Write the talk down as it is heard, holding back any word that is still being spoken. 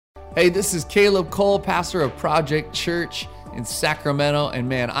Hey, this is Caleb Cole, pastor of Project Church in Sacramento. And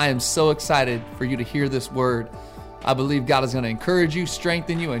man, I am so excited for you to hear this word. I believe God is going to encourage you,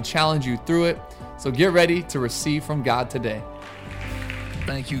 strengthen you, and challenge you through it. So get ready to receive from God today.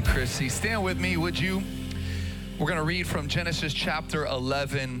 Thank you, Chrissy. Stand with me, would you? We're going to read from Genesis chapter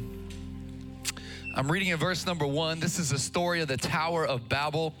 11. I'm reading in verse number 1. This is the story of the Tower of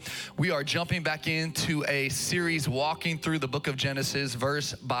Babel. We are jumping back into a series walking through the book of Genesis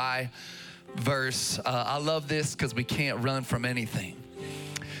verse by verse. I love this because we can't run from anything.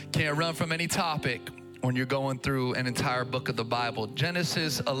 Can't run from any topic when you're going through an entire book of the Bible.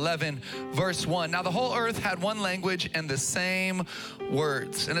 Genesis 11, verse 1. Now the whole earth had one language and the same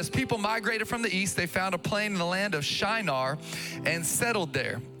words. And as people migrated from the east, they found a plain in the land of Shinar and settled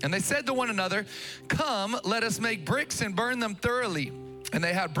there. And they said to one another, "Come, let us make bricks and burn them thoroughly." And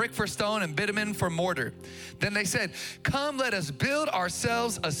they had brick for stone and bitumen for mortar. Then they said, "Come, let us build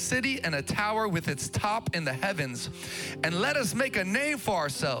ourselves a city and a tower with its top in the heavens. And let us make a name for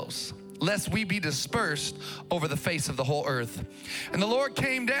ourselves, lest we be dispersed over the face of the whole earth." And the Lord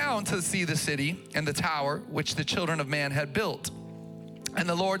came down to see the city and the tower which the children of man had built. And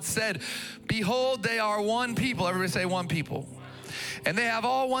the Lord said, "Behold, they are one people." Everybody say one people. "And they have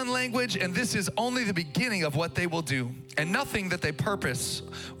all one language, and this is only the beginning of what they will do. And nothing that they purpose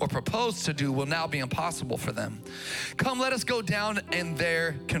or propose to do will now be impossible for them. Come, let us go down and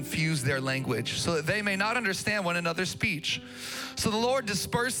there confuse their language, so that they may not understand one another's speech." So the Lord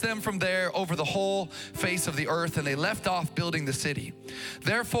dispersed them from there over the whole face of the earth, and they left off building the city.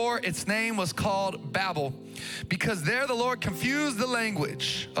 Therefore its name was called Babel, because there the Lord confused the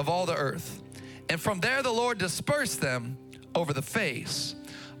language of all the earth. And from there the Lord dispersed them over the face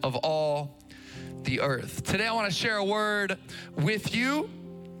of all the earth. Today I want to share a word with you.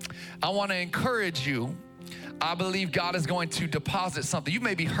 I want to encourage you. I believe God is going to deposit something. You've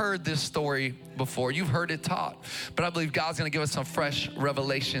maybe heard this story before. You've heard it taught. But I believe God's going to give us some fresh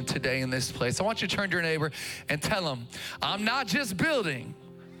revelation today in this place. I want you to turn to your neighbor and tell him, "I'm not just building,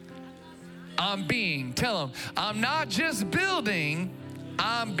 I'm being." Tell him, "I'm not just building,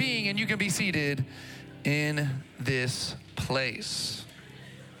 I'm being." And you can be seated in this place.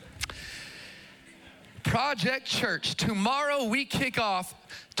 Project Church, tomorrow we kick off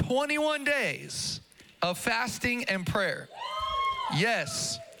 21 days of fasting and prayer.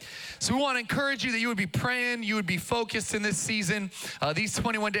 Yes. So we want to encourage you that you would be praying, you would be focused in this season. These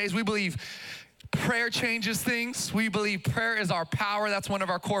 21 days, we believe prayer changes things. We believe prayer is our power. That's one of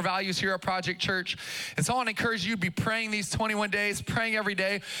our core values here at Project Church. And so I want to encourage you to be praying these 21 days, praying every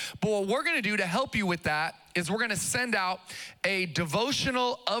day. But what we're going to do to help you with that is we're going to send out a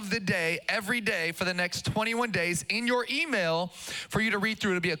devotional of the day every day for the next 21 days in your email for you to read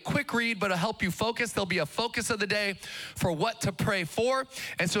through. It'll be a quick read, but it'll help you focus. There'll be a focus of the day for what to pray for.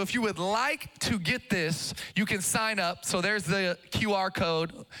 And so if you would like to get this, you can sign up. So there's the QR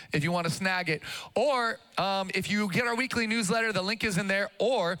code if you want to snag it. Or if you get our weekly newsletter, the link is in there.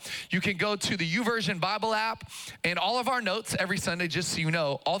 Or you can go to the YouVersion Bible app, and all of our notes every Sunday, just so you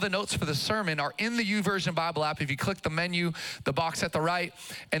know, all the notes for the sermon are in the YouVersion Bible app. If you click the menu, the box at the right,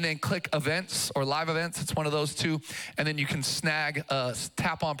 and then click events or live events, it's one of those two, and then you can snag,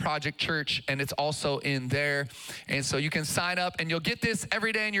 tap on Project Church, and it's also in there. And so you can sign up, and you'll get this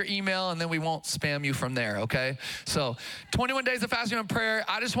every day in your email, and then we won't spam you from there, okay? So 21 days of fasting and prayer.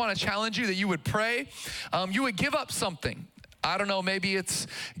 I just want to challenge you that you would pray. You would give up something. I don't know, maybe it's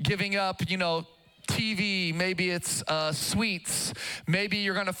giving up, TV, maybe it's sweets, maybe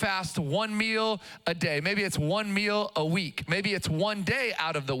you're gonna fast one meal a day, maybe it's one meal a week, maybe it's one day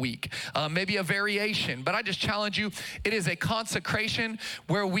out of the week, maybe a variation. But I just challenge you, it is a consecration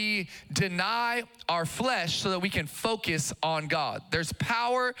where we deny our flesh so that we can focus on God. There's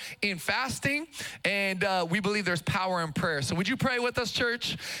power in fasting, and we believe there's power in prayer. So would you pray with us,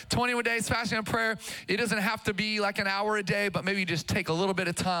 church? 21 days fasting and prayer. It doesn't have to be like an hour a day, but maybe just take a little bit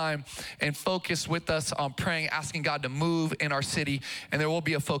of time and focus with us on praying, asking God to move in our city, and there will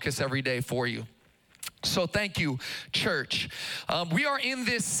be a focus every day for you. So thank you, church. We are in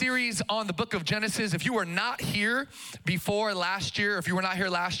this series on the book of Genesis. If you were not here before last year, if you were not here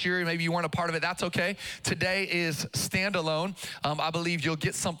last year, maybe you weren't a part of it, that's okay. Today is standalone. I believe you'll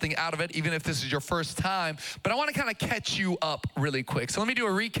get something out of it, even if this is your first time. But I want to kind of catch you up really quick. So let me do a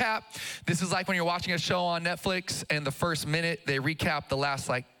recap. This is like when you're watching a show on Netflix, and the first minute, they recap the last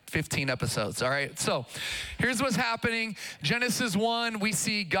 15 episodes, all right? So here's what's happening. Genesis 1, we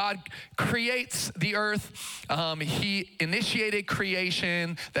see God creates the earth. He initiated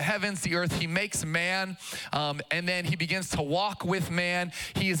creation, the heavens, the earth. He makes man, and then he begins to walk with man.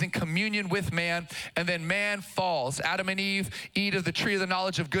 He is in communion with man, and then man falls. Adam and Eve eat of the tree of the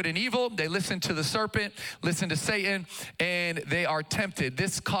knowledge of good and evil. They listen to the serpent, listen to Satan, and they are tempted.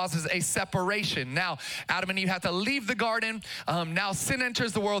 This causes a separation. Now, Adam and Eve have to leave the garden. Now sin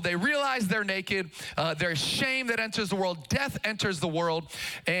enters the world. They realize they're naked. There's shame that enters the world. Death enters the world.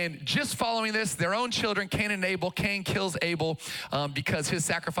 And just following this, their own children, Cain and Abel, Cain kills Abel because his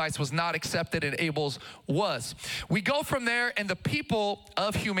sacrifice was not accepted and Abel's was. We go from there, and the people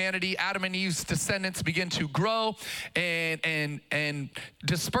of humanity, Adam and Eve's descendants, begin to grow and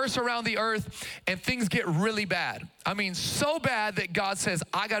disperse around the earth, and things get really bad. I mean, so bad that God says,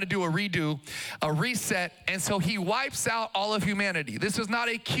 I got to do a redo, a reset, and so he wipes out all of humanity. This is not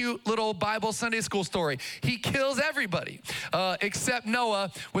a cute little Bible Sunday school story. He kills everybody except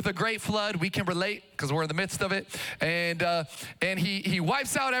Noah with a great flood. We can relate because we're in the midst of it. And he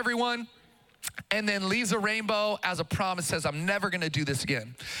wipes out everyone, and then leaves a rainbow as a promise, says, I'm never going to do this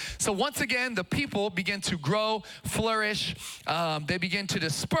again. So once again, the people begin to grow, flourish. They begin to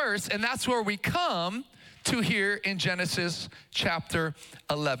disperse, and that's where we come to here in Genesis chapter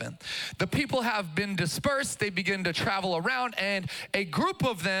 11. The people have been dispersed. They begin to travel around, and a group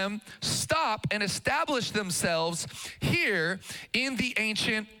of them stop and establish themselves here in the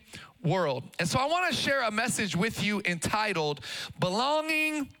ancient world. And so I want to share a message with you entitled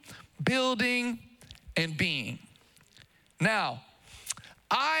Belonging, Building, and Being. Now,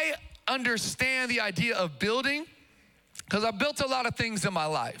 I understand the idea of building because I've built a lot of things in my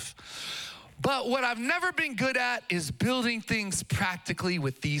life. But what I've never been good at is building things practically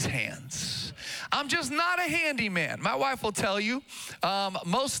with these hands. I'm just not a handyman. My wife will tell you,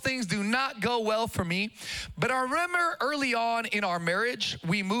 most things do not go well for me. But I remember early on in our marriage,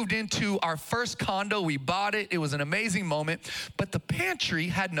 we moved into our first condo. We bought it. It was an amazing moment. But the pantry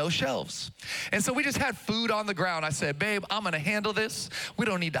had no shelves. And so we just had food on the ground. I said, babe, I'm going to handle this. We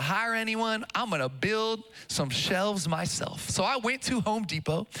don't need to hire anyone. I'm going to build some shelves myself. So I went to Home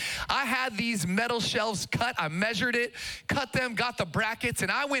Depot. I had these metal shelves cut. I measured it, cut them, got the brackets, and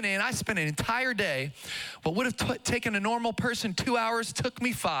I went in. I spent an entire day. What would have taken a normal person 2 hours took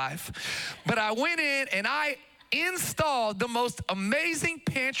me 5. But I went in and I installed the most amazing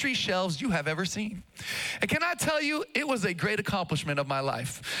pantry shelves you have ever seen. And can I tell you, it was a great accomplishment of my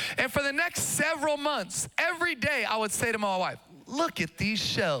life. And for the next several months, every day I would say to my wife, look at these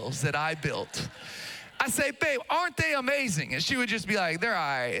shelves that I built. I say, babe, aren't they amazing? And she would just be like, they're all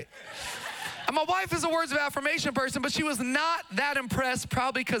right. And my wife is a words of affirmation person, but she was not that impressed,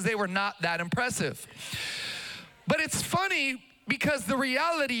 probably because they were not that impressive. But it's funny because the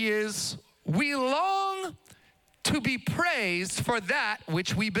reality is we long to be praised for that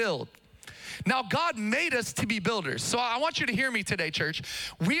which we build. Now, God made us to be builders. So I want you to hear me today, church.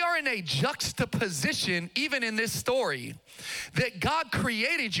 We are in a juxtaposition, even in this story, that God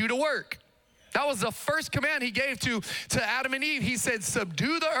created you to work. That was the first command he gave to Adam and Eve. He said,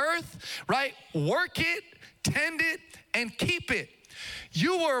 subdue the earth, right? Work it, tend it, and keep it.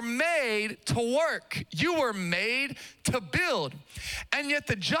 You were made to work. You were made to build. And yet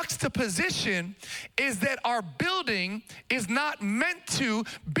the juxtaposition is that our building is not meant to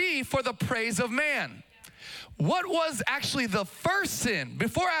be for the praise of man. What was actually the first sin?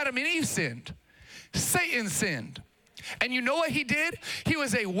 Before Adam and Eve sinned, Satan sinned. And you know what he did? He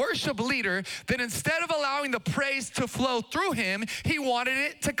was a worship leader that instead of allowing the praise to flow through him, he wanted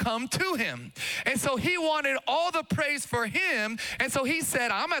it to come to him. And so he wanted all the praise for him. And so he said,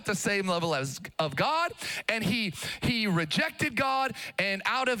 I'm at the same level of God. And he rejected God. And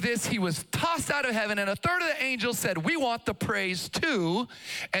out of this, he was tossed out of heaven. And a third of the angels said, we want the praise too.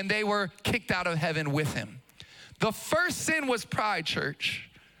 And they were kicked out of heaven with him. The first sin was pride, church.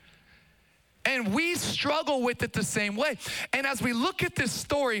 And we struggle with it the same way. And as we look at this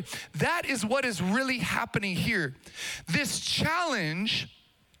story, that is what is really happening here. This challenge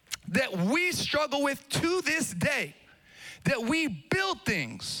that we struggle with to this day, that we build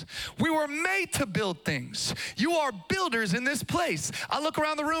things. We were made to build things. You are builders in this place. I look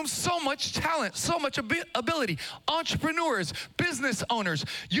around the room, so much talent, so much ability. Entrepreneurs, business owners,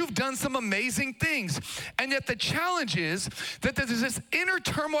 you've done some amazing things. And yet the challenge is that there's this inner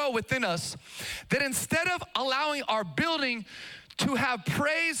turmoil within us that instead of allowing our building to have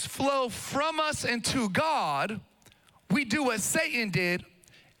praise flow from us and to God, we do what Satan did.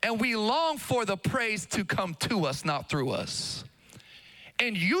 And we long for the praise to come to us, not through us.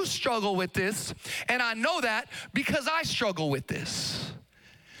 And you struggle with this, and I know that because I struggle with this.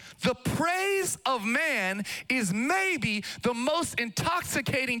 The praise of man is maybe the most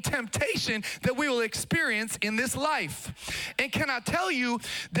intoxicating temptation that we will experience in this life. And can I tell you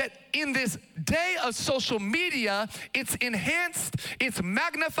that in this day of social media, it's enhanced, it's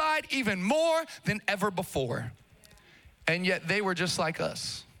magnified even more than ever before. And yet they were just like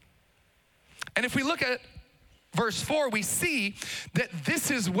us. And if we look at verse 4, we see that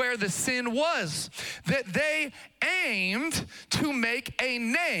this is where the sin was, that they aimed to make a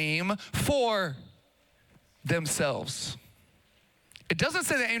name for themselves. It doesn't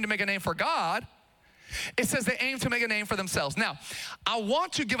say they aimed to make a name for God. It says they aimed to make a name for themselves. Now, I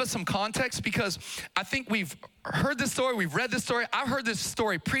want to give us some context because I think we've heard this story, we've read this story, I've heard this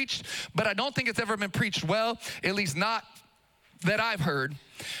story preached, but I don't think it's ever been preached well, at least not that I've heard,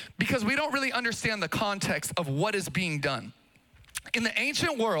 because we don't really understand the context of what is being done. In the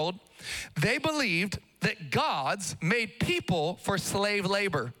ancient world, they believed that gods made people for slave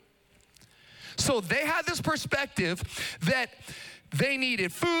labor. So they had this perspective that they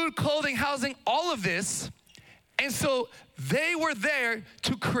needed food, clothing, housing, all of this. And so they were there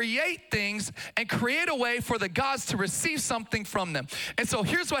to create things and create a way for the gods to receive something from them. And so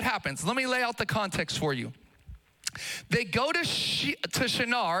here's what happens. Let me lay out the context for you. They go to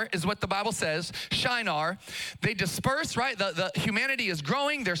Shinar, is what the Bible says, Shinar. They disperse, right? The humanity is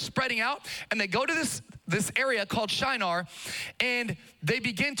growing, they're spreading out, and they go to this area called Shinar, and they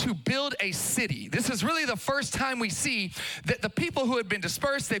begin to build a city. This is really the first time we see that the people who had been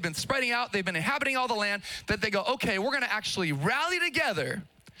dispersed, they've been spreading out, they've been inhabiting all the land, that they go, okay, we're gonna actually rally together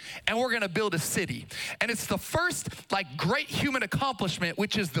and we're gonna build a city. And it's the first great human accomplishment,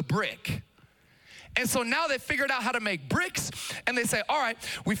 which is the brick. And so now they figured out how to make bricks, and they say, all right,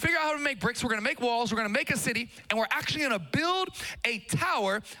 we figured out how to make bricks, we're gonna make walls, we're gonna make a city, and we're actually gonna build a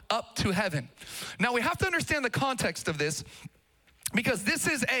tower up to heaven. Now we have to understand the context of this, because this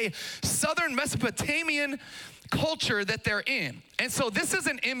is a southern Mesopotamian culture that they're in. And so this is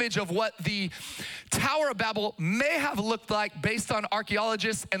an image of what the Tower of Babel may have looked like based on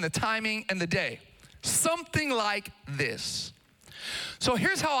archaeologists and the timing and the day. Something like this. So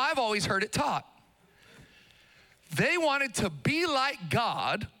here's how I've always heard it taught. They wanted to be like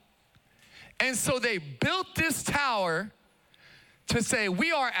God, and so they built this tower to say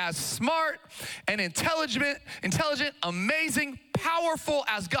we are as smart and intelligent, amazing, powerful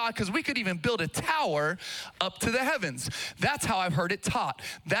as God, because we could even build a tower up to the heavens. That's how I've heard it taught.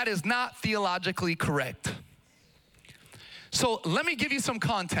 That is not theologically correct. So let me give you some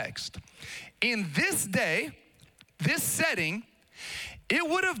context. In this day, this setting, it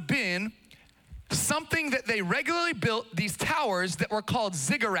would have been something that they regularly built, these towers that were called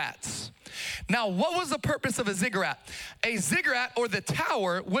ziggurats. Now, what was the purpose of a ziggurat? A ziggurat, or the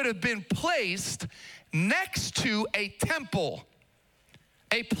tower, would have been placed next to a temple,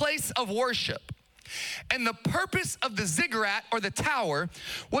 a place of worship. And the purpose of the ziggurat, or the tower,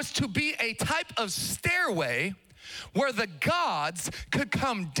 was to be a type of stairway where the gods could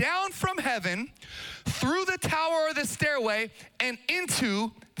come down from heaven through the tower or the stairway and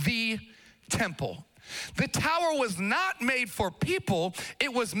into the temple. The tower was not made for people,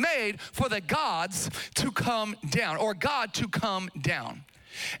 it was made for the gods to come down, or God to come down.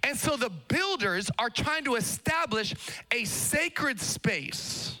 And so the builders are trying to establish a sacred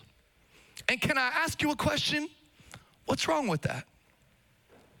space. And can I ask you a question? What's wrong with that?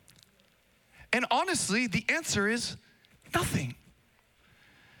 And honestly, the answer is nothing.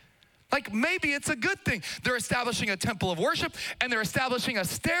 Maybe it's a good thing. They're establishing a temple of worship, and they're establishing a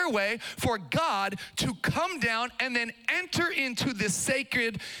stairway for God to come down and then enter into this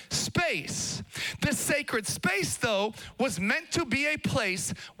sacred space. This sacred space, though, was meant to be a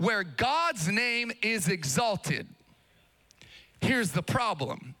place where God's name is exalted. Here's the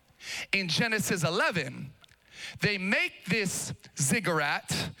problem. In Genesis 11, they make this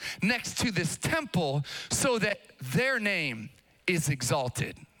ziggurat next to this temple so that their name is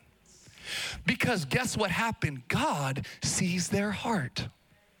exalted. Because guess what happened? God sees their heart.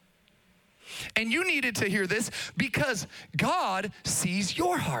 And you needed to hear this because God sees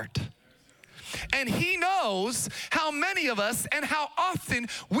your heart. And he knows how many of us and how often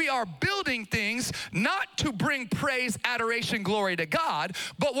we are building things not to bring praise, adoration, glory to God,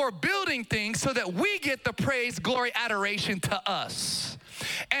 but we're building things so that we get the praise, glory, adoration to us.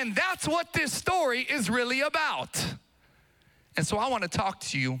 And that's what this story is really about. And so I want to talk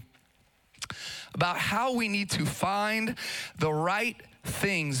to you about how we need to find the right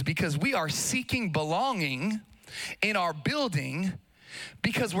things, because we are seeking belonging in our building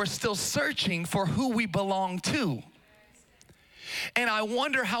because we're still searching for who we belong to. And I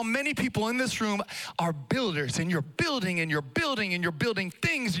wonder how many people in this room are builders, and you're building and you're building and you're building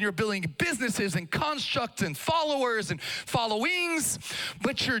things and you're building businesses and constructs and followers and followings,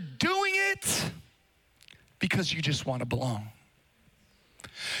 but you're doing it because you just want to belong.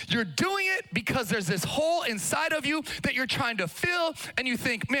 You're doing it because there's this hole inside of you that you're trying to fill, and you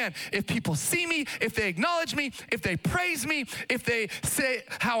think, man, if people see me, if they acknowledge me, if they praise me, if they say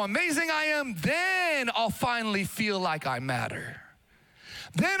how amazing I am, then I'll finally feel like I matter.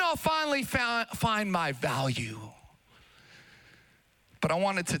 Then I'll finally find my value. But I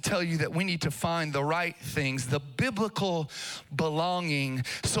wanted to tell you that we need to find the right things, the biblical belonging.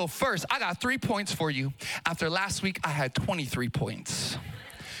 So first, I got 3 points for you. After last week, I had 23 points.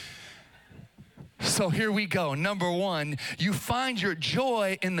 So here we go. Number 1, you find your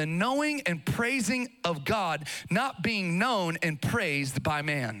joy in the knowing and praising of God, not being known and praised by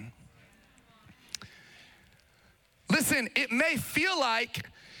man. Listen, it may feel like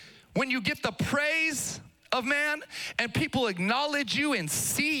when you get the praise of man and people acknowledge you and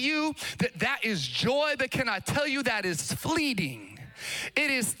see you, that is joy, but can I tell you that is fleeting? It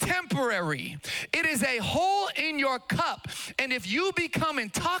is temporary. It is a hole in your cup. And if you become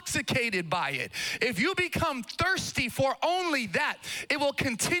intoxicated by it, if you become thirsty for only that, it will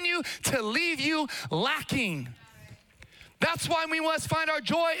continue to leave you lacking. That's why we must find our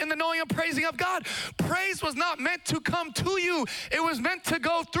joy in the knowing and praising of God. Praise was not meant to come to you. It was meant to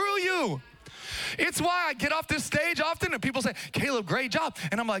go through you. It's why I get off this stage often and people say, Caleb, great job.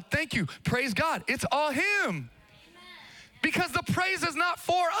 And I'm like, thank you, praise God. It's all him. Because the praise is not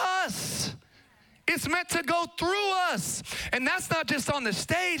for us. It's meant to go through us. And that's not just on the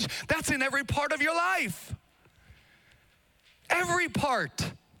stage, that's in every part of your life. Every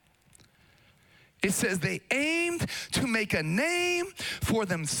part. It says they aimed to make a name for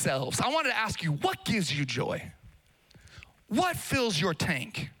themselves. I wanted to ask you, what gives you joy? What fills your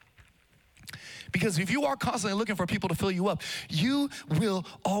tank? Because if you are constantly looking for people to fill you up, you will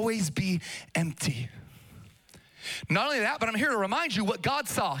always be empty. Not only that, but I'm here to remind you what God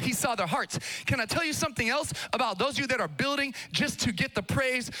saw. He saw their hearts. Can I tell you something else about those of you that are building just to get the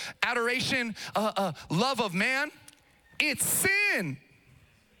praise, adoration, love of man? It's sin.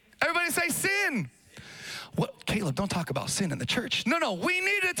 Everybody say sin. What, Caleb, don't talk about sin in the church. No, we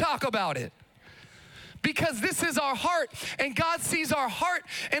need to talk about it. Because this is our heart, and God sees our heart,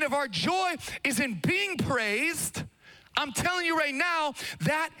 and if our joy is in being praised, I'm telling you right now,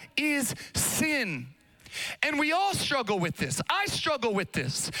 that is sin. And we all struggle with this. I struggle with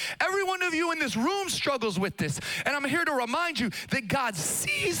this. Every one of you in this room struggles with this. And I'm here to remind you that God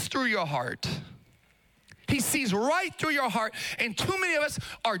sees through your heart. He sees right through your heart, and too many of us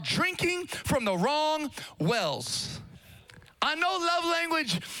are drinking from the wrong wells. I know love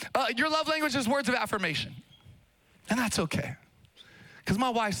language, your love language is words of affirmation. And that's okay. Because my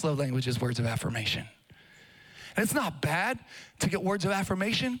wife's love language is words of affirmation. And it's not bad to get words of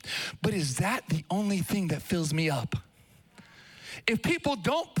affirmation, but is that the only thing that fills me up? If people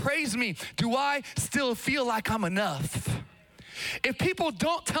don't praise me, do I still feel like I'm enough? If people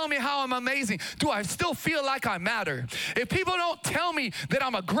don't tell me how I'm amazing, do I still feel like I matter? If people don't tell me that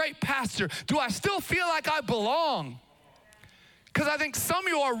I'm a great pastor, do I still feel like I belong? Because I think some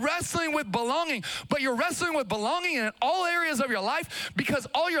of you are wrestling with belonging, but you're wrestling with belonging in all areas of your life because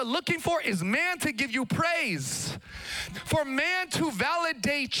all you're looking for is man to give you praise, for man to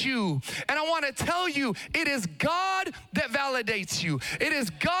validate you. And I want to tell you, it is God that validates you. It is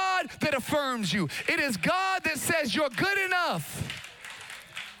God that affirms you. It is God that says you're good enough,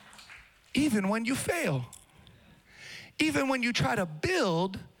 even when you fail, even when you try to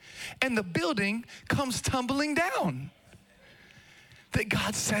build and the building comes tumbling down. That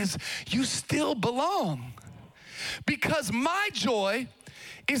God says, you still belong. Because my joy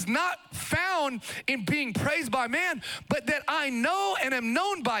is not found in being praised by man, but that I know and am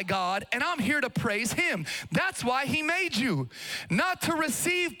known by God, and I'm here to praise him. That's why he made you. Not to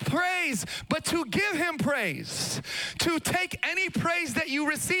receive praise, but to give him praise. To take any praise that you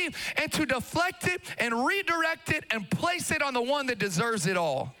receive and to deflect it and redirect it and place it on the one that deserves it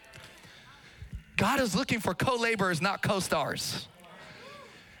all. God is looking for co-laborers, not co-stars.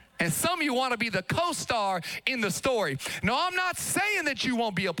 And some of you want to be the co-star in the story. No, I'm not saying that you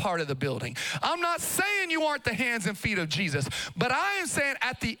won't be a part of the building. I'm not saying you aren't the hands and feet of Jesus. But I am saying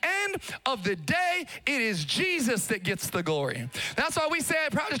at the end of the day, it is Jesus that gets the glory. That's why we say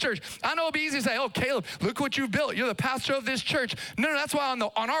at Project Church, I know it'd be easy to say, oh, Caleb, look what you've built. You're the pastor of this church. No, that's why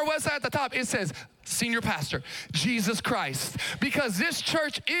on our website at the top, it says, Senior Pastor, Jesus Christ. Because this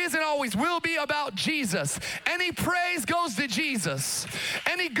church is and always will be about Jesus. Any praise goes to Jesus.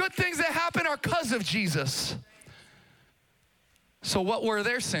 Any good things that happen are because of Jesus. So what were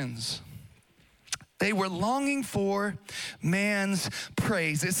their sins? They were longing for man's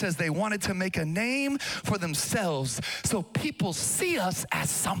praise. It says they wanted to make a name for themselves so people see us as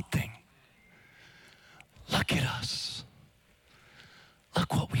something. Look at us.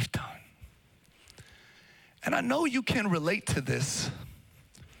 Look what we've done. And I know you can relate to this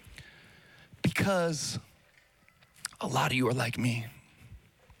because a lot of you are like me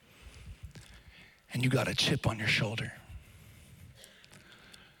and you got a chip on your shoulder.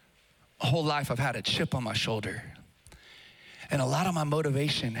 A whole life I've had a chip on my shoulder. And a lot of my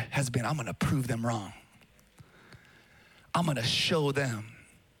motivation has been, I'm gonna prove them wrong. I'm gonna show them.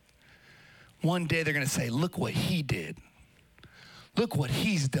 One day they're gonna say, look what he did. Look what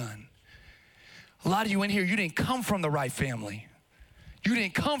he's done. A lot of you in here, you didn't come from the right family. You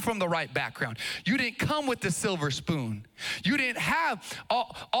didn't come from the right background. You didn't come with the silver spoon. You didn't have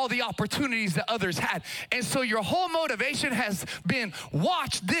all the opportunities that others had. And so your whole motivation has been,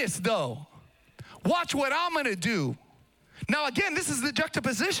 watch this though. Watch what I'm gonna do. Now again, this is the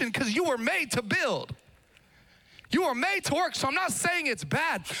juxtaposition because you were made to build. You were made to work, so I'm not saying it's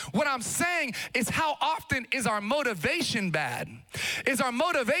bad. What I'm saying is how often is our motivation bad? Is our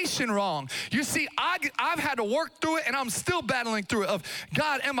motivation wrong? You see, I've had to work through it and I'm still battling through it of,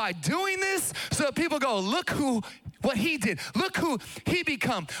 God, am I doing this so that people go, look what he did, look who he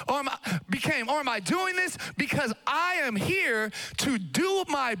became, or am I doing this because I am here to do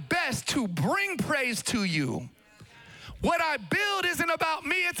my best to bring praise to you? What I build isn't about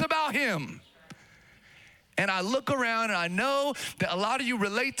me, it's about him. And I look around and I know that a lot of you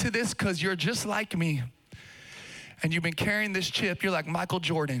relate to this because you're just like me. And you've been carrying this chip. You're like Michael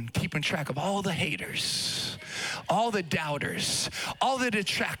Jordan, keeping track of all the haters, all the doubters, all the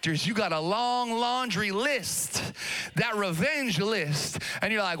detractors. You got a long laundry list, that revenge list.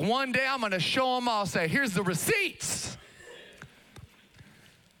 And you're like, one day I'm going to show them all, say, here's the receipts.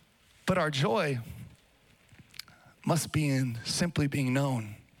 But our joy must be in simply being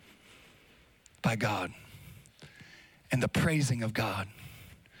known by God. And the praising of God,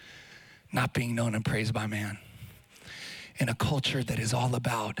 not being known and praised by man. In a culture that is all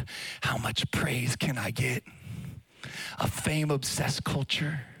about how much praise can I get? A fame-obsessed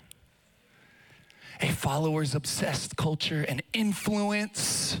culture, a followers-obsessed culture, an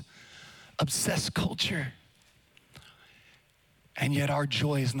influence-obsessed culture. And yet our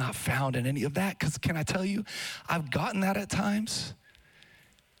joy is not found in any of that, because can I tell you, I've gotten that at times,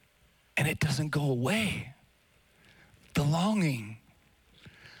 and it doesn't go away. The longing,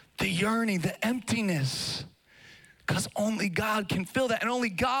 the yearning, the emptiness, because only God can fill that, and only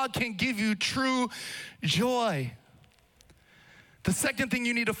God can give you true joy. The second thing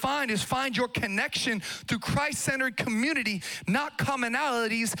you need to find is find your connection through Christ-centered community, not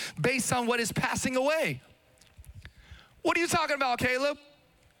commonalities based on what is passing away. What are you talking about, Caleb?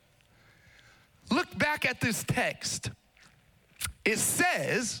 Look back at this text. It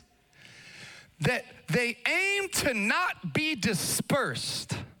says that they aim to not be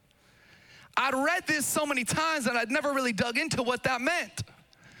dispersed. I'd read this so many times and I'd never really dug into what that meant.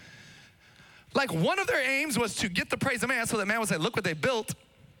 Like one of their aims was to get the praise of man so that man would say, look what they built.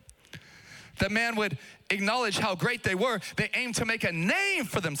 That man would acknowledge how great they were. They aimed to make a name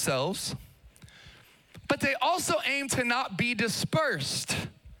for themselves, but they also aimed to not be dispersed.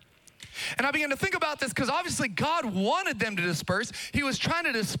 And I began to think about this because obviously God wanted them to disperse. He was trying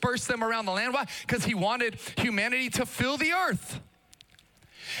to disperse them around the land. Why? Because he wanted humanity to fill the earth.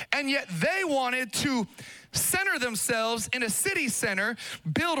 And yet they wanted to center themselves in a city center,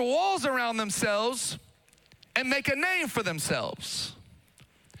 build walls around themselves, and make a name for themselves.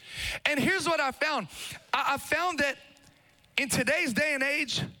 And here's what I found. I found that in today's day and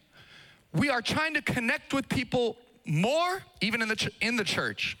age, we are trying to connect with people more, even in the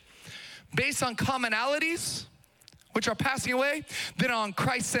church, based on commonalities, which are passing away, than on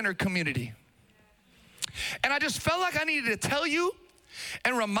Christ-centered community. And I just felt like I needed to tell you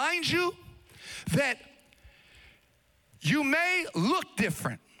and remind you that you may look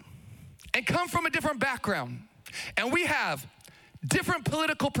different and come from a different background. And we have different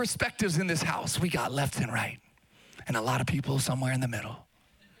political perspectives in this house. We got left and right, and a lot of people somewhere in the middle.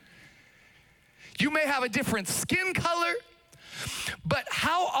 You may have a different skin color, but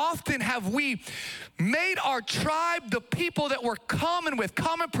how often have we made our tribe the people that we're common with,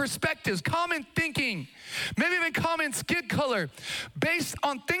 common perspectives, common thinking, maybe even common skin color, based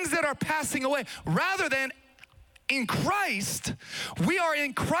on things that are passing away, rather than in Christ, we are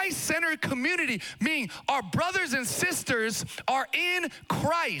in Christ-centered community, meaning our brothers and sisters are in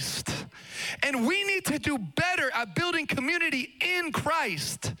Christ. And we need to do better at building community in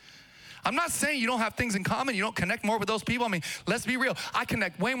Christ. I'm not saying you don't have things in common, you don't connect more with those people. I mean, let's be real. I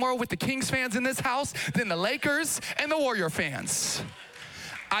connect way more with the Kings fans in this house than the Lakers and the Warrior fans.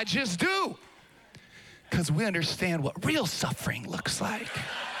 I just do. Because we understand what real suffering looks like.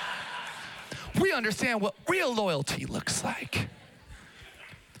 We understand what real loyalty looks like.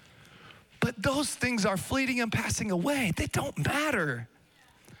 But those things are fleeting and passing away. They don't matter.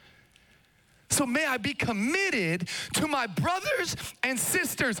 So may I be committed to my brothers and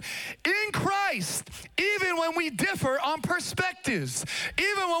sisters in Christ, even when we differ on perspectives,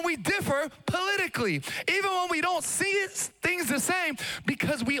 even when we differ politically, even when we don't see things the same,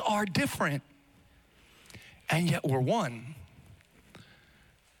 because we are different, and yet we're one.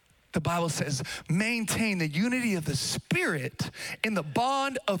 The Bible says, maintain the unity of the Spirit in the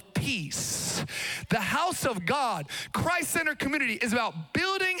bond of peace. The house of God, Christ-centered community, is about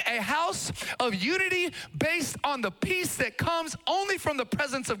building a house of unity based on the peace that comes only from the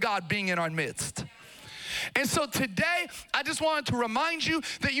presence of God being in our midst. And so today, I just wanted to remind you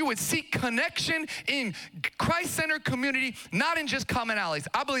that you would seek connection in Christ-centered community, not in just commonalities.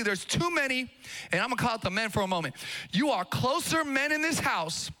 I believe there's too many, and I'm gonna call out the men for a moment. You are closer men in this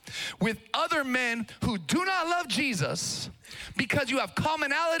house with other men who do not love Jesus because you have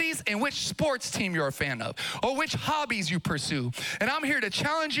commonalities in which sports team you're a fan of or which hobbies you pursue. And I'm here to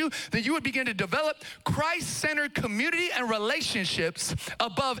challenge you that you would begin to develop Christ-centered community and relationships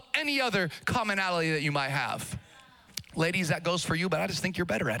above any other commonality that you might have. Ladies, that goes for you, but I just think you're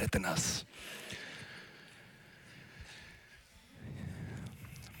better at it than us.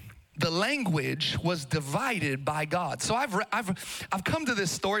 The language was divided by God. So I've come to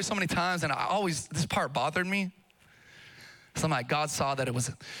this story so many times, and this part bothered me. So I'm like, God saw that it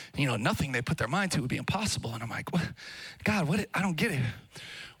was, nothing they put their mind to would be impossible. And I'm like, what? God, what? I don't get it.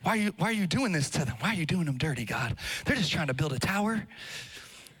 Why are you doing this to them? Why are you doing them dirty, God? They're just trying to build a tower.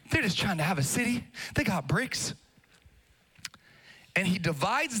 They're just trying to have a city. They got bricks. And he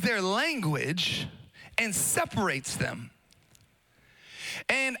divides their language and separates them.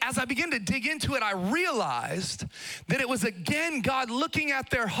 And as I began to dig into it, I realized that it was again God looking at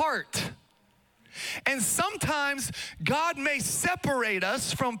their heart. And sometimes God may separate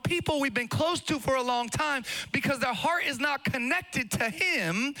us from people we've been close to for a long time because their heart is not connected to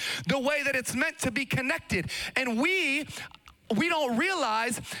Him the way that it's meant to be connected. And we don't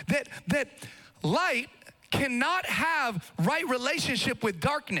realize that light cannot have right relationship with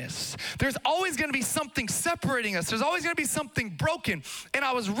darkness. There's always going to be something separating us. There's always going to be something broken. And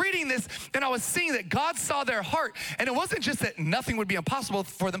I was reading this and I was seeing that God saw their heart. And it wasn't just that nothing would be impossible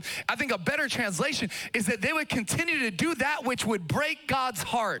for them. I think a better translation is that they would continue to do that which would break God's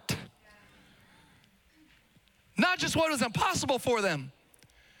heart. Not just what was impossible for them,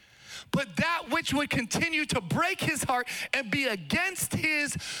 but that which would continue to break His heart and be against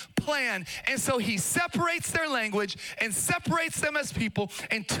His plan. And so He separates their language and separates them as people.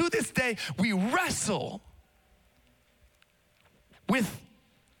 And to this day, we wrestle with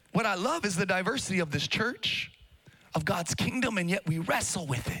what I love is the diversity of this church, of God's kingdom, and yet we wrestle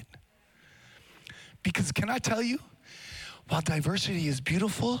with it. Because can I tell you, while diversity is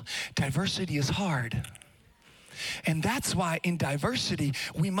beautiful, diversity is hard. And that's why in diversity,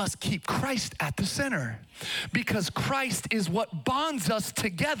 we must keep Christ at the center, because Christ is what bonds us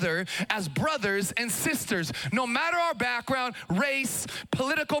together as brothers and sisters. No matter our background, race,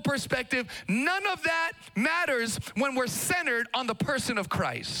 political perspective, none of that matters when we're centered on the person of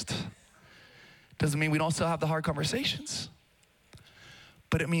Christ. Doesn't mean we don't still have the hard conversations,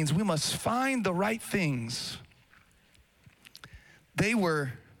 but it means we must find the right things. They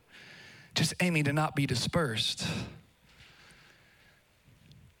were just aiming to not be dispersed.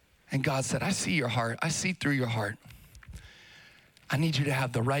 And God said, I see your heart. I see through your heart. I need you to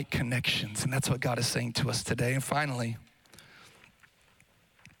have the right connections. And that's what God is saying to us today. And finally,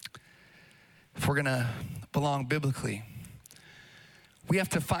 if we're gonna belong biblically, we have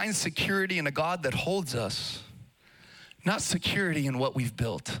to find security in a God that holds us, not security in what we've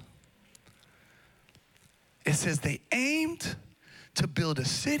built. It says they aimed to build a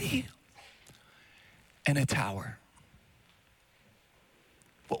city and a tower.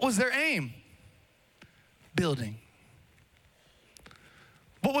 What was their aim? Building.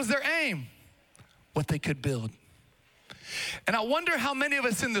 What was their aim? What they could build. And I wonder how many of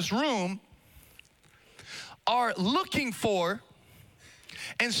us in this room are looking for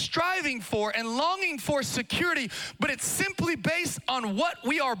and striving for and longing for security, but it's simply based on what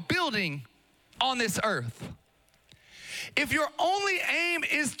we are building on this earth. If your only aim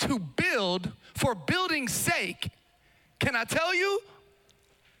is to build for building's sake, can I tell you,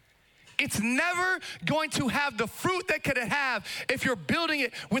 It's never going to have the fruit that could have if you're building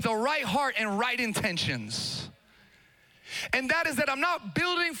it with a right heart and right intentions. And that is that I'm not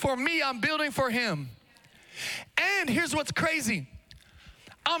building for me, I'm building for him. And here's what's crazy.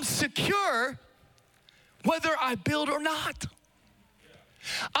 I'm secure whether I build or not.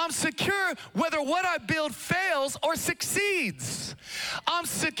 I'm secure whether what I build fails or succeeds. I'm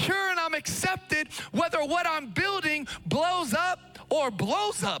secure and I'm accepted whether what I'm building blows up or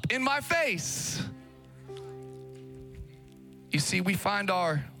blows up in my face. You see, we find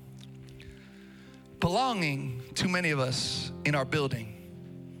our belonging, too many of us, in our building.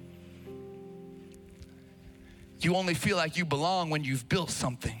 You only feel like you belong when you've built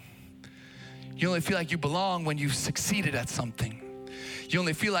something. You only feel like you belong when you've succeeded at something. You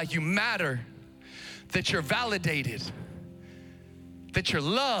only feel like you matter, that you're validated, that you're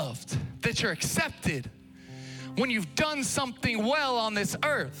loved, that you're accepted when you've done something well on this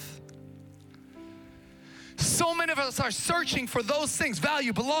earth. So many of us are searching for those things,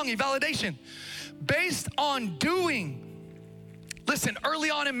 value, belonging, validation, based on doing. Listen, early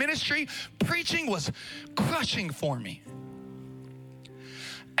on in ministry, preaching was crushing for me.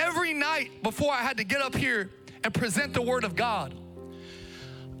 Every night before I had to get up here and present the word of God,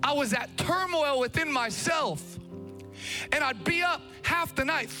 I was at turmoil within myself. And I'd be up half the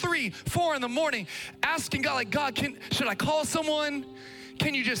night, 3, 4 in the morning, asking God, like, God, should I call someone?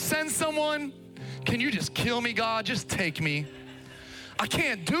 Can you just send someone? Can you just kill me, God? Just take me. I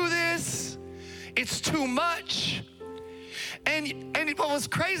can't do this. It's too much. And what was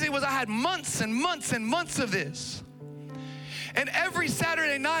crazy was I had months and months and months of this. And every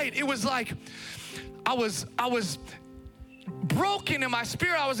Saturday night, it was like I was broken in my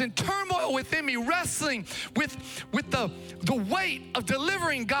spirit. I was in turmoil within me, wrestling with the weight of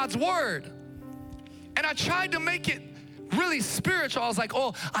delivering God's word. And I tried to make it really spiritual. I was like,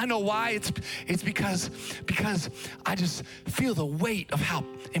 oh, I know why. It's because I just feel the weight of how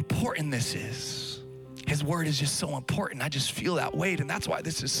important this is. His word is just so important. I just feel that weight, and that's why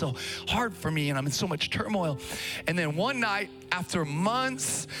this is so hard for me, and I'm in so much turmoil. And then one night, after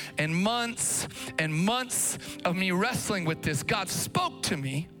months and months and months of me wrestling with this, God spoke to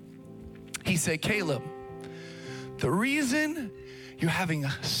me. He said, Caleb, the reason you're having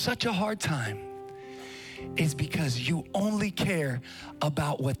such a hard time is because you only care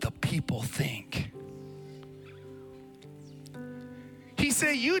about what the people think. He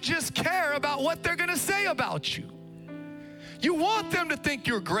said, you just care about what they're gonna say about you. You want them to think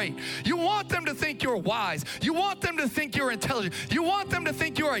you're great. You want them to think you're wise. You want them to think you're intelligent. You want them to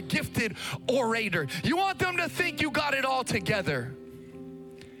think you're a gifted orator. You want them to think you got it all together.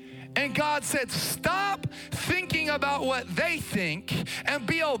 And God said, stop thinking about what they think and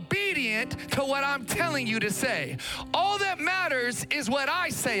be obedient to what I'm telling you to say. All that matters is what I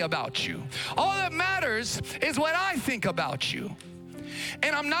say about you. All that matters is what I think about you.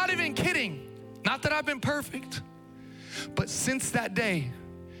 And I'm not even kidding. Not that I've been perfect, but since that day,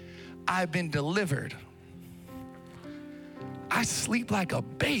 I've been delivered. I sleep like a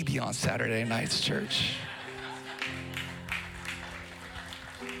baby on Saturday nights, church.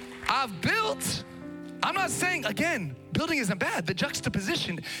 I've built. I'm not saying, again, building isn't bad. The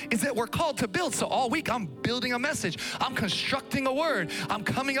juxtaposition is that we're called to build. So all week I'm building a message. I'm constructing a word. I'm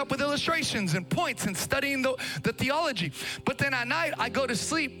coming up with illustrations and points and studying the theology. But then at night I go to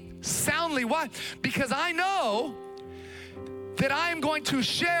sleep soundly. Why? Because I know that I am going to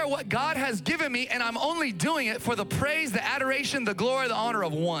share what God has given me, and I'm only doing it for the praise, the adoration, the glory, the honor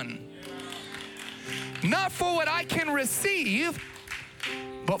of one. Not for what I can receive,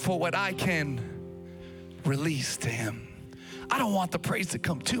 but for what I can release to him. I don't want the praise to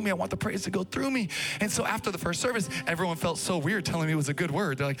come to me. I want the praise to go through me. And so after the first service, everyone felt so weird telling me it was a good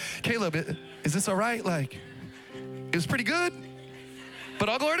word. They're like, Caleb, is this all right? Like, it was pretty good, but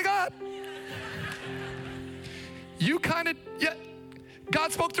all glory to God. You kind of, yeah,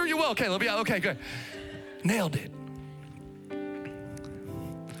 God spoke through you well, Caleb. Yeah, okay, good. Nailed it.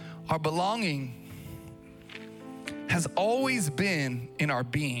 Our belonging has always been in our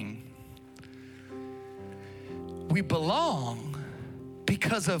being. We belong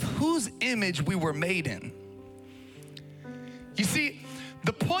because of whose image we were made in. You see,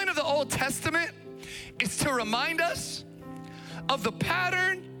 the point of the Old Testament is to remind us of the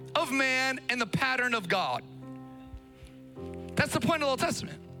pattern of man and the pattern of God. That's the point of the Old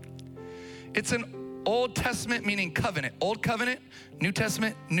Testament. It's an Old Testament meaning covenant. Old covenant, New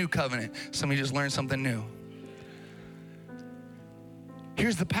Testament, new covenant. Some of you just learned something new.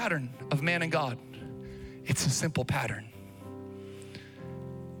 Here's the pattern of man and God. It's a simple pattern.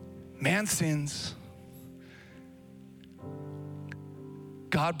 Man sins.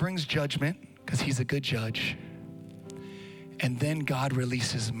 God God brings judgment because he's a good judge. And then God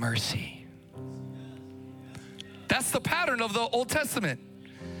releases mercy. That's the pattern of the Old Testament.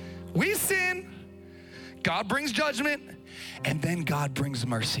 We sin, God brings judgment, and then God brings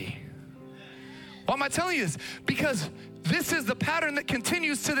mercy. Why am I telling you this? Because this is the pattern that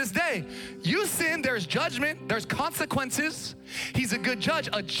continues to this day. You sin, there's judgment, there's consequences. He's a good judge,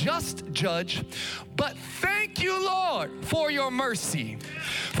 a just judge. But thank you, Lord, for your mercy.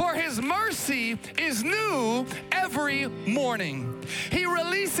 For his mercy is new every morning. He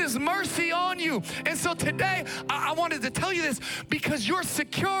releases mercy on you. And so today, I wanted to tell you this because you're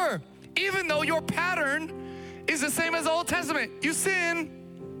secure, even though your pattern is the same as the Old Testament. You sin,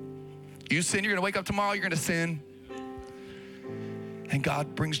 you're gonna wake up tomorrow, you're gonna sin. And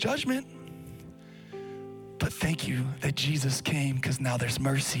God brings judgment. But thank you that Jesus came because now there's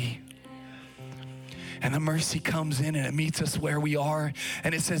mercy. And the mercy comes in and it meets us where we are.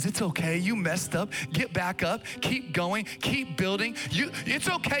 And it says, it's okay, you messed up, get back up, keep going, keep building. It's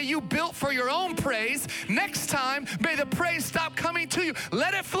okay, you built for your own praise. Next time, may the praise stop coming to you.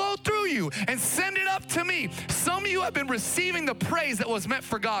 Let it flow through you and send it up to me. Some of you have been receiving the praise that was meant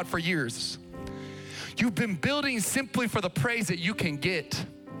for God for years. You've been building simply for the praise that you can get.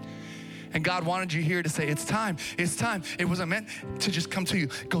 And God wanted you here to say, it's time, it's time. It wasn't meant to just come to you,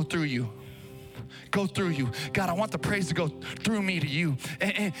 go through you. Go through you. God, I want the praise to go through me to you.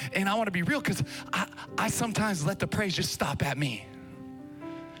 And I want to be real because I sometimes let the praise just stop at me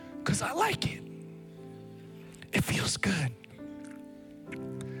because I like it. It feels good.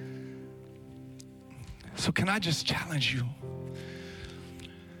 So can I just challenge you?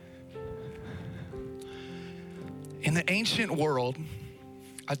 In the ancient world,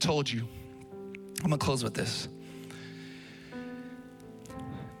 I told you, I'm gonna close with this.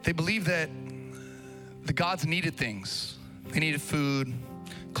 They believed that the gods needed things. They needed food,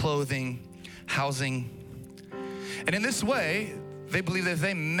 clothing, housing. And in this way, they believed that if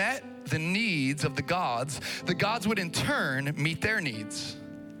they met the needs of the gods would in turn meet their needs.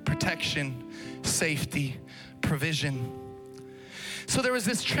 Protection, safety, provision. So there was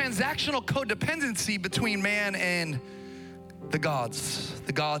this transactional codependency between man and the gods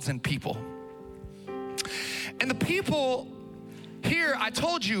and people. And the people here, I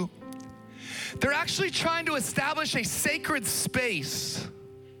told you, they're actually trying to establish a sacred space.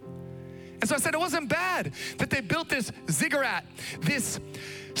 And so I said it wasn't bad that they built this ziggurat, this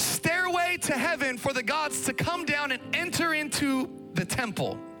stairway to heaven for the gods to come down and enter into the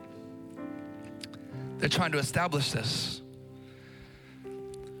temple. They're trying to establish this.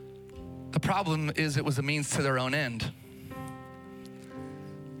 The problem is it was a means to their own end.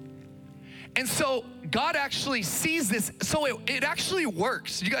 And so God actually sees this, so it actually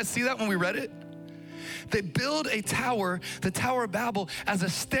works. You guys see that when we read it? They build a tower, the Tower of Babel, as a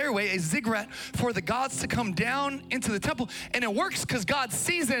stairway, a ziggurat for the gods to come down into the temple. And it works because God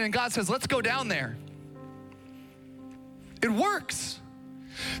sees it and God says, let's go down there. It works.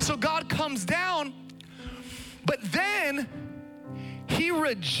 So God comes down, but then he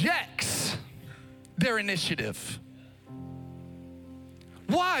rejects their initiative.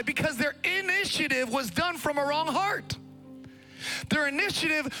 Why? Because their initiative was done from a wrong heart. Their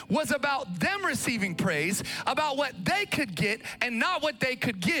initiative was about them receiving praise, about what they could get and not what they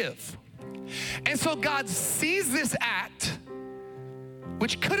could give. And so God sees this act,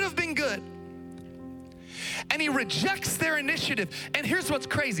 which could have been good, and he rejects their initiative. And here's what's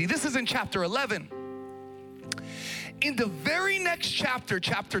crazy. This is in chapter 11. In the very next chapter,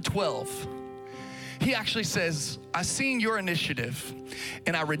 chapter 12, he actually says, I've seen your initiative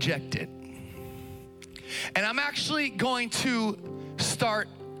and I reject it. And I'm actually going to start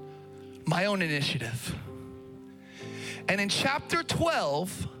my own initiative. And in chapter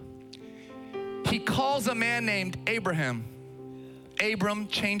 12, he calls a man named Abraham. Abram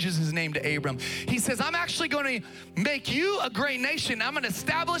changes his name to Abram. He says, I'm actually going to make you a great nation. I'm going to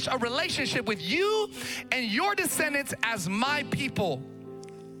establish a relationship with you and your descendants as my people.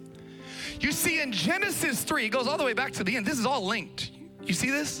 You see, in Genesis 3, it goes all the way back to the end. This is all linked. You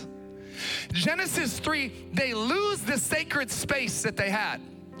see this? Genesis 3, they lose the sacred space that they had.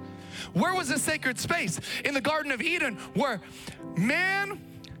 Where was the sacred space? In the Garden of Eden, where man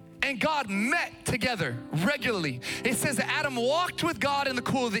and God met together regularly. It says that Adam walked with God in the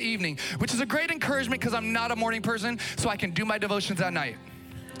cool of the evening, which is a great encouragement because I'm not a morning person, so I can do my devotions at night.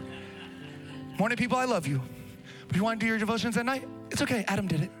 Morning people, I love you. If you want to do your devotions at night, it's okay, Adam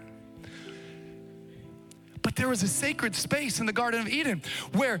did it. But there was a sacred space in the Garden of Eden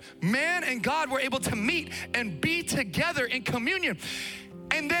where man and God were able to meet and be together in communion.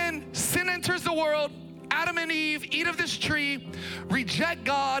 And then sin enters the world, Adam and Eve eat of this tree, reject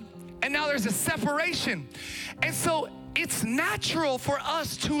God, and now there's a separation. And so it's natural for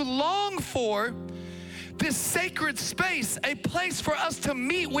us to long for this sacred space, a place for us to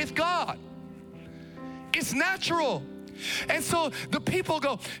meet with God. It's natural. And so the people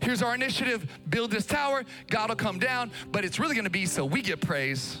go, here's our initiative, build this tower, God will come down, but it's really gonna be so we get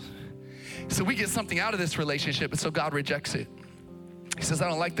praise, so we get something out of this relationship, and so God rejects it. He says, I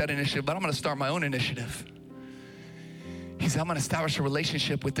don't like that initiative, but I'm gonna start my own initiative. He said, I'm gonna establish a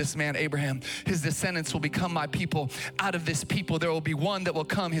relationship with this man, Abraham. His descendants will become my people. Out of this people, there will be one that will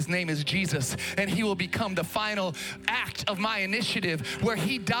come. His name is Jesus, and he will become the final act of my initiative where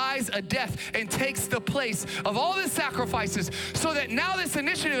he dies a death and takes the place of all the sacrifices, so that now this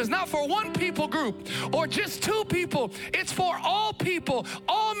initiative is not for one people group or just two people. It's for all people,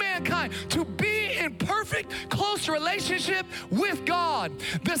 all mankind, to be in perfect, close relationship with God.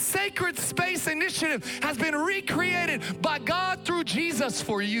 The Sacred Space Initiative has been recreated by God through Jesus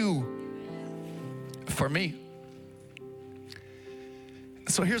for you, for me.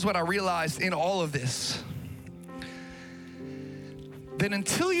 So here's what I realized in all of this. That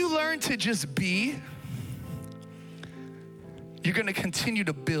until you learn to just be, you're gonna continue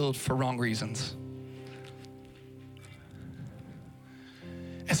to build for wrong reasons.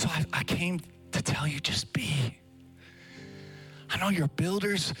 And so I came to tell you, just be. I know you're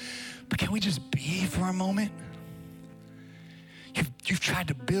builders, but can we just be for a moment? You've tried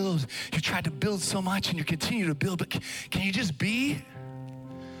to build so much, and you continue to build, but can you just be?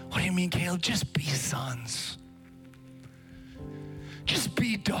 What do you mean, Caleb? Just be sons. Just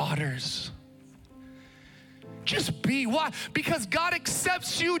be daughters. Just be. Why? Because God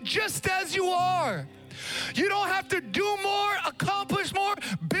accepts you just as you are. You don't have to do more, accomplish more,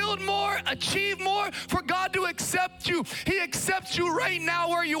 build more, achieve more for God to accept you. He accepts you right now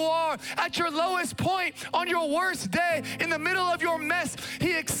where you are, at your lowest point, on your worst day, in the middle of your mess.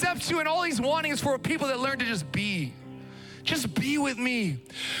 He accepts you, and all he's wanting is for people that learn to just be. Just be with me.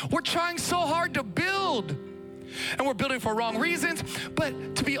 We're trying so hard to build, and we're building for wrong reasons.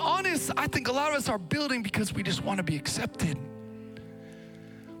 But to be honest, I think a lot of us are building because we just want to be accepted.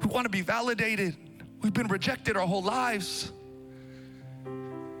 We want to be validated. We've been rejected our whole lives.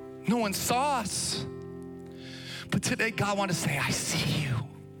 No one saw us. But today God wants to say, I see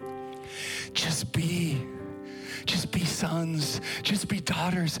you. Just be. Just be sons. Just be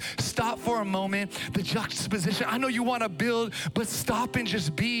daughters. Stop for a moment. The juxtaposition. I know you want to build, but stop and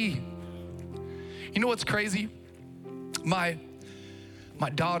just be. You know what's crazy? My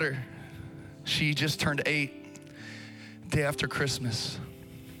daughter, she just turned 8 day after Christmas.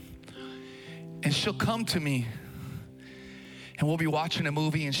 And she'll come to me, and we'll be watching a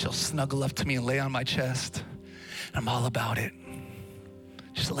movie, and she'll snuggle up to me and lay on my chest. And I'm all about it.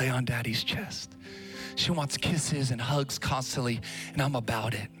 Just lay on daddy's chest. She wants kisses and hugs constantly, and I'm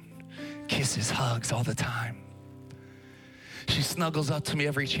about it. Kisses, hugs all the time. She snuggles up to me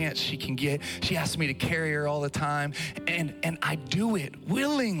every chance she can get. She asks me to carry her all the time, and I do it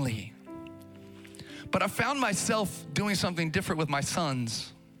willingly. But I found myself doing something different with my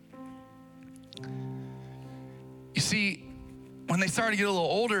sons. You see, when they started to get a little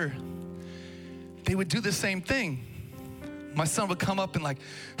older, they would do the same thing. My son would come up and like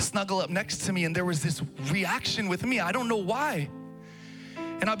snuggle up next to me, and there was this reaction with me. I don't know why.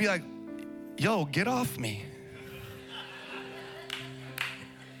 And I'd be like, yo, get off me.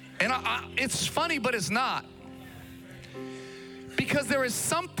 And it's funny, but it's not. Because there is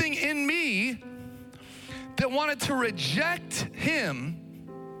something in me that wanted to reject him.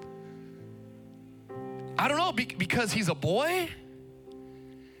 I don't know, because he's a boy,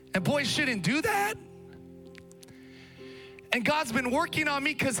 and boys shouldn't do that. And God's been working on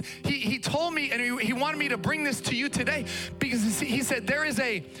me, because he told me, and he wanted me to bring this to you today, because he said there is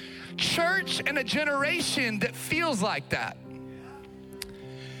a church and a generation that feels like that.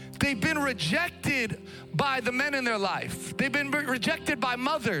 They've been rejected by the men in their life. They've been rejected by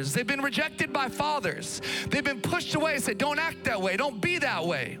mothers. They've been rejected by fathers. They've been pushed away and said, don't act that way, don't be that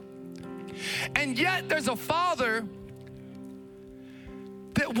way. And yet there's a father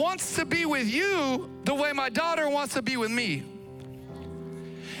that wants to be with you the way my daughter wants to be with me.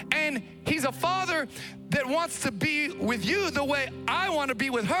 And he's a father that wants to be with you the way I want to be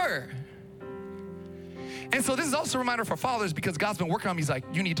with her. And so this is also a reminder for fathers, because God's been working on me. He's like,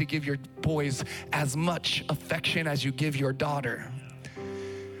 you need to give your boys as much affection as you give your daughter.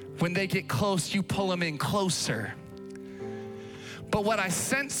 When they get close, you pull them in closer. But what I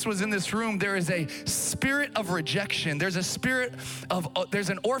sensed was in this room, there is a spirit of rejection. There's a spirit of, there's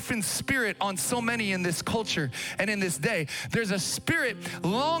an orphan spirit on so many in this culture and in this day. There's a spirit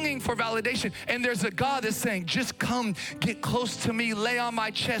longing for validation. And there's a God that's saying, just come, get close to me, lay on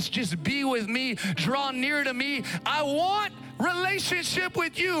my chest, just be with me, draw near to me. I want relationship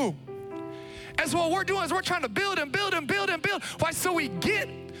with you. And so what we're doing is we're trying to build and build and build and build. Why? So we get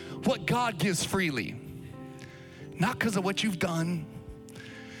what God gives freely. Not because of what you've done,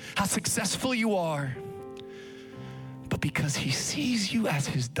 how successful you are, but because he sees you as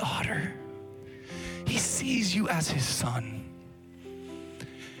his daughter. He sees you as his son.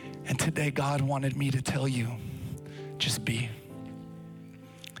 And today God wanted me to tell you, just be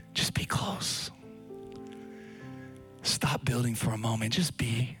close. Stop building for a moment, just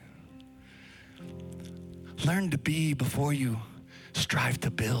be. Learn to be before you strive to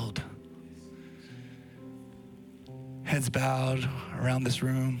build. Heads bowed around this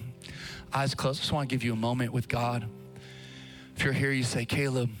room, eyes closed. I just want to give you a moment with God. If you're here, you say,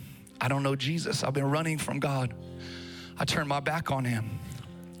 Caleb, I don't know Jesus. I've been running from God. I turned my back on him.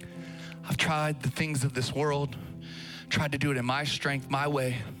 I've tried the things of this world, tried to do it in my strength, my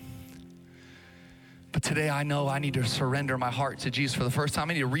way. But today I know I need to surrender my heart to Jesus for the first time.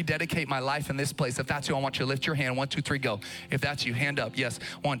 I need to rededicate my life in this place. If that's you, I want you to lift your hand. 1, 2, 3, go. If that's you, hand up. Yes.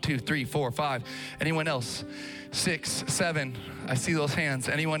 1, 2, 3, 4, 5. Anyone else? 6, 7. I see those hands.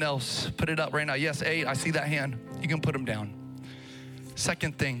 Anyone else? Put it up right now. Yes, 8. I see that hand. You can put them down.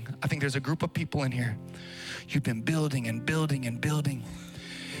 Second thing, I think there's a group of people in here. You've been building and building and building.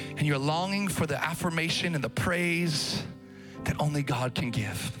 And you're longing for the affirmation and the praise that only God can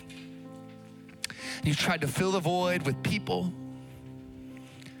give. You've tried to fill the void with people.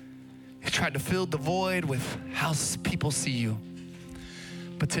 You've tried to fill the void with how people see you.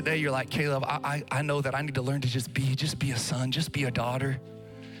 But today you're like, Caleb, I know that I need to learn to just be a son, just be a daughter.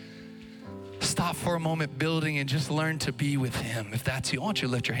 Stop for a moment building and just learn to be with him. If that's you, I want you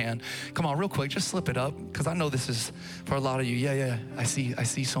to lift your hand. Come on, real quick, just slip it up, because I know this is for a lot of you. Yeah, I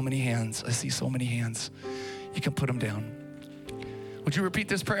see so many hands. I see so many hands. You can put them down. Would you repeat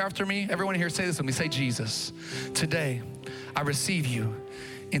this prayer after me? Everyone here, say this with me. Say, Jesus, today I receive you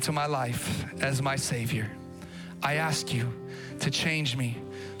into my life as my Savior. I ask you to change me,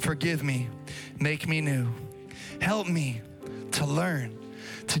 forgive me, make me new. Help me to learn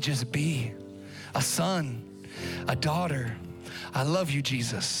to just be a son, a daughter. I love you,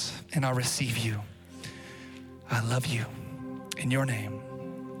 Jesus, and I receive you. I love you. In your name,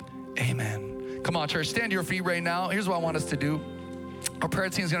 amen. Come on, church, stand to your feet right now. Here's what I want us to do. Our prayer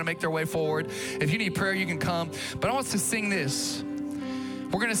team is going to make their way forward. If you need prayer, you can come. But I want us to sing this.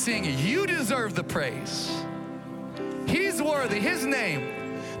 We're going to sing, you deserve the praise. He's worthy, his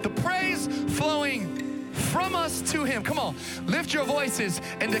name. The praise flowing from us to him. Come on, lift your voices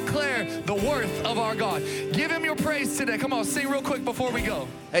and declare the worth of our God. Give him your praise today. Come on, sing real quick before we go.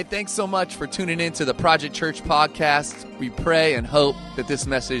 Hey, thanks so much for tuning in to the Project Church podcast. We pray and hope that this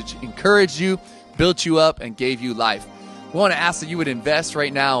message encouraged you, built you up, and gave you life. We want to ask that you would invest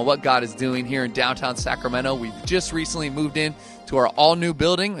right now in what God is doing here in downtown Sacramento. We've just recently moved in to our all-new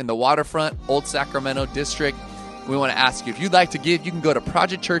building in the waterfront, Old Sacramento District. We want to ask you, if you'd like to give, you can go to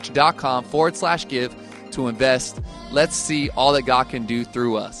projectchurch.com/give to invest. Let's see all that God can do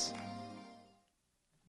through us.